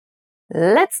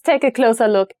Let's take a closer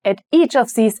look at each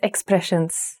of these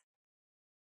expressions.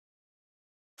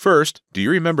 First, do you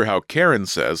remember how Karen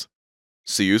says,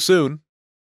 "See you soon"?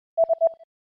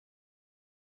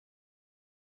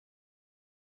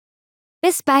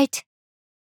 Bis bald.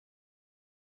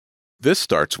 This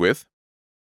starts with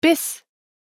Bis,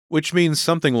 which means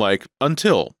something like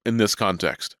until in this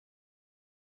context.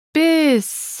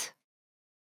 bis,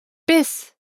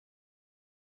 bis,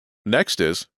 Next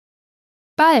is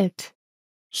bald,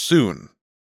 soon.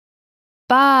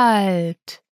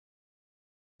 bald,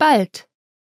 bald,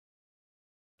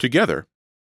 Together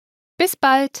bis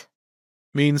bald,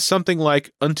 means something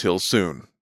like until soon,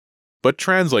 but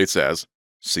translates as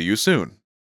see you soon.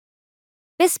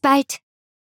 Bis bald.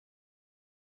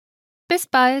 bis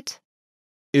bald.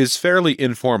 Is fairly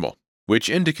informal, which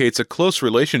indicates a close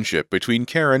relationship between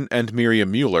Karen and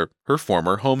Miriam Mueller, her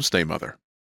former homestay mother.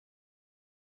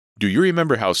 Do you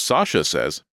remember how Sasha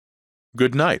says,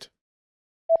 "Good night"?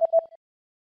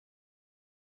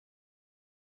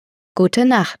 Gute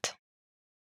Nacht.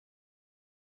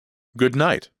 Good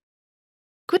night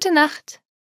Gute Nacht.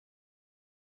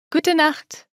 Gute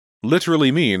Nacht.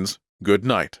 literally means good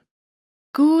night.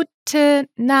 Gute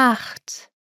Nacht.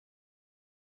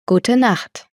 Gute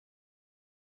Nacht.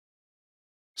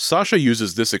 Sasha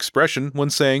uses this expression when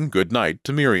saying good night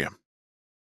to Miriam.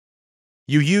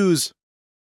 You use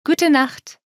Gute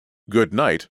Nacht. good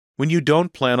night when you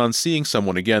don't plan on seeing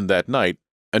someone again that night,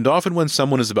 and often when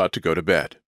someone is about to go to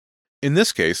bed. In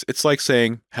this case, it's like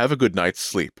saying, have a good night's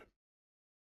sleep.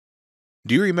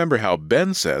 Do you remember how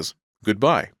Ben says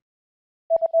goodbye?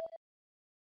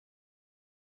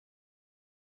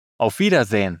 Auf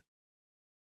Wiedersehen.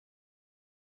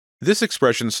 This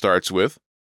expression starts with,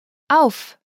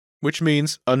 Auf. which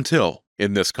means until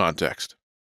in this context.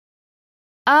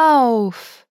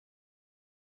 Auf.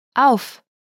 Auf.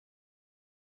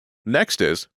 Next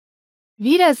is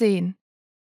Wiedersehen.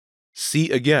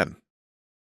 see again.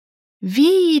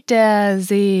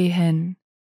 Wiedersehen.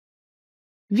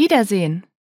 Wiedersehen.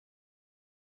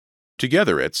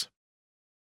 Together it's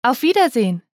Auf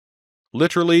Wiedersehen.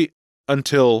 literally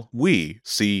until we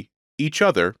see each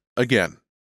other again,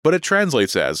 but it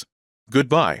translates as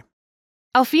goodbye.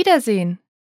 Auf Wiedersehen.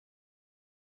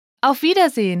 Auf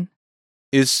Wiedersehen.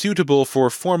 Is suitable for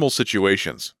formal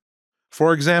situations.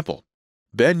 For example,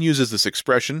 Ben uses this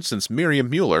expression since Miriam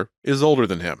Mueller is older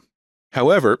than him.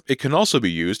 However, it can also be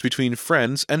used between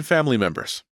friends and family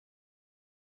members.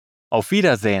 Auf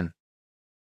Wiedersehen.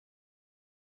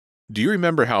 Do you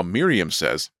remember how Miriam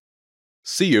says,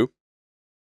 see you?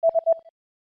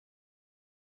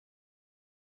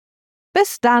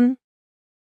 Bis dann.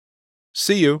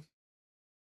 See you.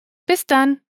 Bis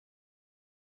dann.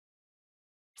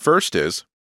 First is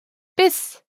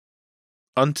Bis.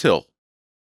 until.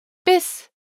 Bis.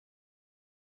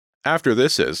 After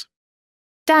this is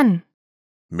Dann.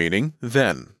 meaning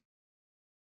then.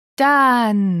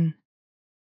 Dann.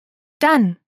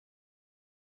 Dann.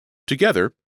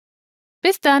 Together,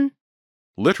 Bis dann.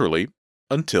 literally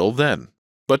until then,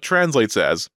 but translates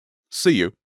as see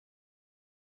you.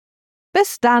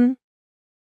 Bis dann.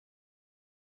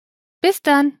 Bis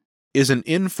dann. Is an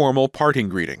informal parting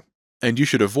greeting, and you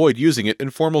should avoid using it in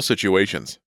formal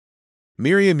situations.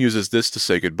 Miriam uses this to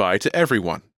say goodbye to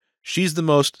everyone. She's the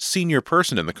most senior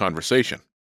person in the conversation,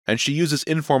 and she uses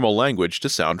informal language to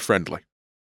sound friendly.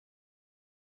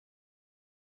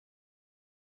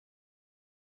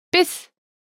 Bis.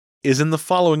 Is in the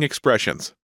following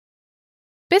expressions,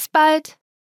 Bis bald.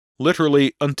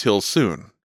 literally until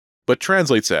soon, but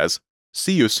translates as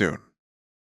see you soon,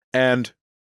 and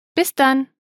Bis dann.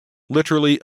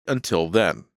 literally until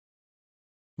then,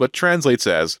 but translates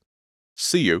as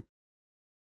see you.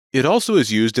 It also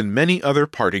is used in many other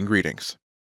parting greetings,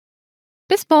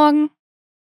 Bis morgen.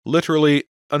 literally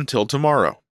until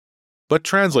tomorrow, but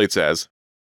translates as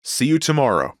see you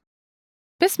tomorrow,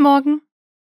 Bis morgen.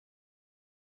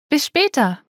 Bis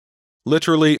später.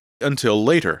 literally until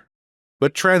later,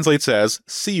 but translates as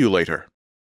see you later,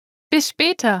 Bis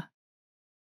später.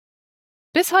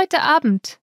 Bis heute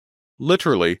Abend.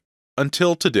 literally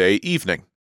until today evening,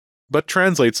 but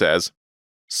translates as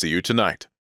see you tonight.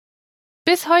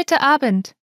 Bis heute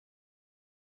Abend.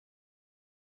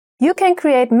 You can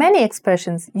create many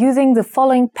expressions using the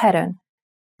following pattern.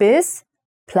 Bis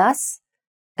plus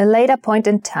a later point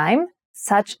in time,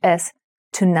 such as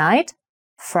tonight,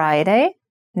 Friday,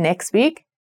 next week,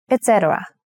 etc.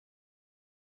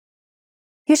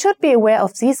 You should be aware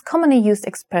of these commonly used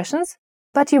expressions,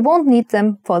 but you won't need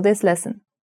them for this lesson.